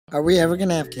Are we ever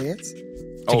gonna have kids?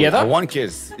 Together? I want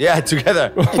kids. Yeah,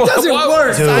 together. It doesn't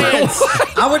work. Science.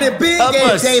 I want a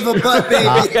big David Butt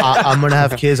baby. I'm gonna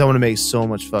have kids. I want to make so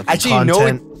much fucking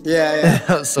content.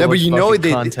 Yeah. So no, but you know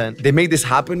content. they make this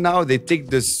happen now. They take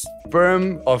the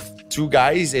sperm of two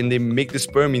guys and they make the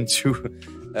sperm into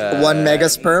one mega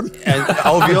sperm and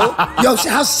ovule. Yo,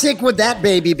 how sick would that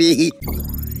baby be?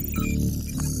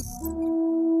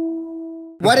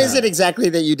 What is it exactly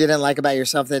that you didn't like about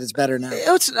yourself that is better now?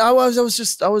 I was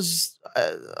just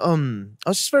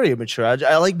very immature.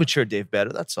 I like mature Dave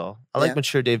better. That's all. I like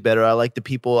mature Dave better. I like the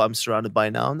people I'm surrounded by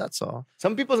now, and that's all.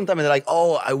 Some people sometimes they're like,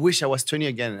 "Oh, I wish I was 20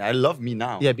 again." I love me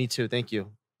now. Yeah, me too. Thank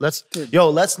you. Let's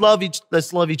love each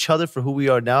other for who we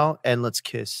are now, and let's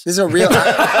kiss. This is a real.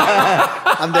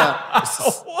 I'm down.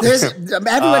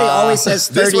 Everybody always says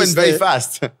 30. This went very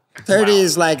fast. 30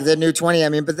 is like the new 20. I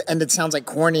mean, and it sounds like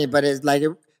corny, but it's like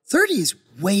 30 is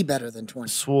way better than 20.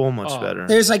 So much better.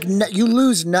 There's like you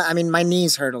lose. I mean, my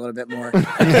knees hurt a little bit more,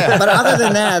 but other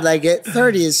than that, like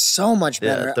 30 is so much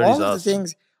better. Yeah, all of the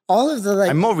things, all of the like.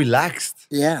 I'm more relaxed.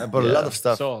 Yeah, about a lot of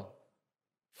stuff. So,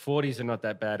 40s are not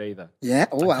that bad either. Yeah.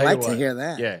 Oh, I like to hear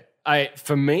that. Yeah.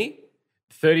 For me,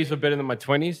 30s were better than my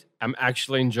 20s. I'm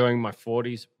actually enjoying my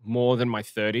 40s more than my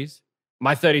 30s.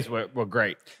 My 30s were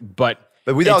great, But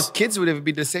without kids, would it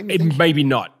be the same? Maybe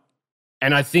not.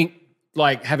 And I think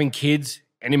like having kids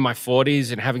and in my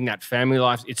 40s and having that family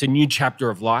life, it's a new chapter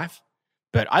of life.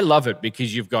 But I love it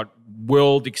because you've got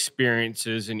world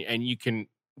experiences and you can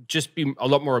just be a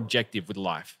lot more objective with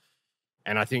life.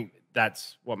 And I think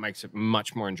that's what makes it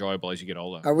much more enjoyable as you get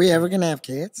older. Are we ever going to have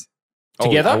kids?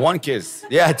 Together? I want kids.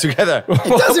 Yeah, together. It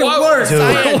doesn't work.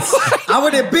 Science. I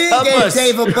want a big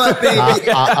David Butt baby.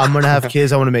 I'm gonna have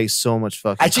kids. I want to make so much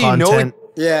fucking content.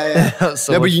 Yeah.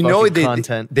 So but you know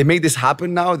content. They make this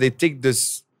happen now. They take the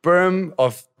sperm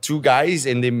of two guys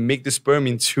and they make the sperm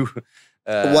into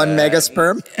one mega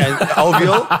sperm and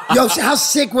ovule. Yo, how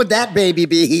sick would that baby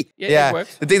be? Yeah.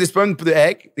 They take the sperm, put the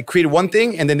egg, they create one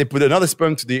thing, and then they put another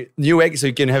sperm to the new egg, so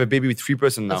you can have a baby with 3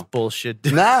 persons now. That's bullshit.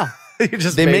 Dude. Nah.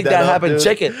 They make that happen. Dude.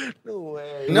 Check it. No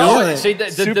way. No, Really? see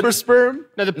Super sperm.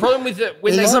 No, the problem with it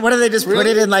when What do they just put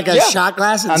it in like a shot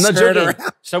glass and I'm not stir it joking.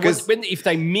 around? So if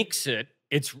they mix it,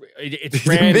 it's They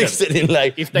random. mix it in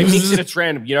like. If they mix it, it's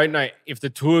random. You don't know if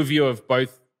the two of you have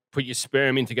both put your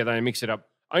sperm in together and mix it up.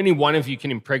 Only one of you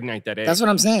can impregnate that egg. That's what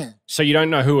I'm saying. So you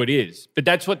don't know who it is. But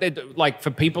that's what they do. Like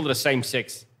for people that are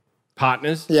same-sex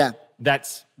partners. Yeah.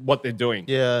 That's what they're doing.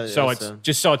 Yeah. So it's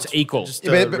just so it's equal.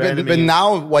 But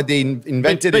now what they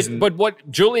invented is. But what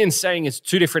Julian's saying is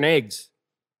 2 different eggs.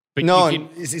 But No,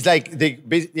 it's like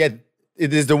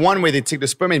it is the one where they take the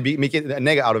sperm and make it an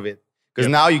egg out of it. Because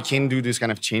now you can do this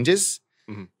kind of changes.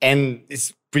 And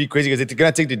it's pretty crazy because they're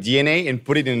going to take the DNA and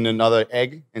put it in another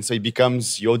egg. And so it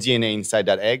becomes your DNA inside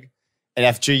that egg. And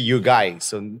after you're a guy.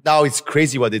 So now it's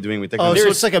crazy what they're doing with technology. Oh, so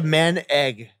it's like a man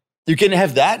egg. You can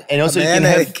have that. And also you can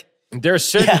have... There are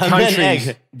certain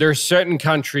countries. There are certain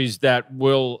countries that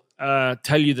will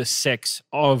tell you the sex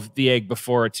of the egg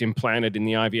before it's implanted in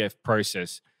the IVF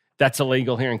process. That's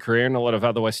illegal here in Korea and a lot of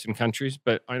other Western countries,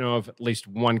 but I know of at least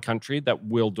one country that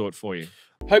will do it for you.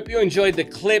 Hope you enjoyed the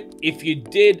clip. If you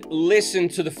did, listen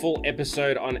to the full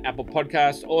episode on Apple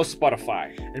Podcasts or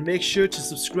Spotify. And make sure to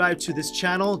subscribe to this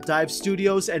channel, Dive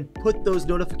Studios, and put those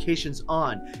notifications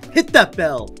on. Hit that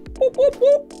bell. Boop, boop,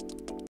 boop.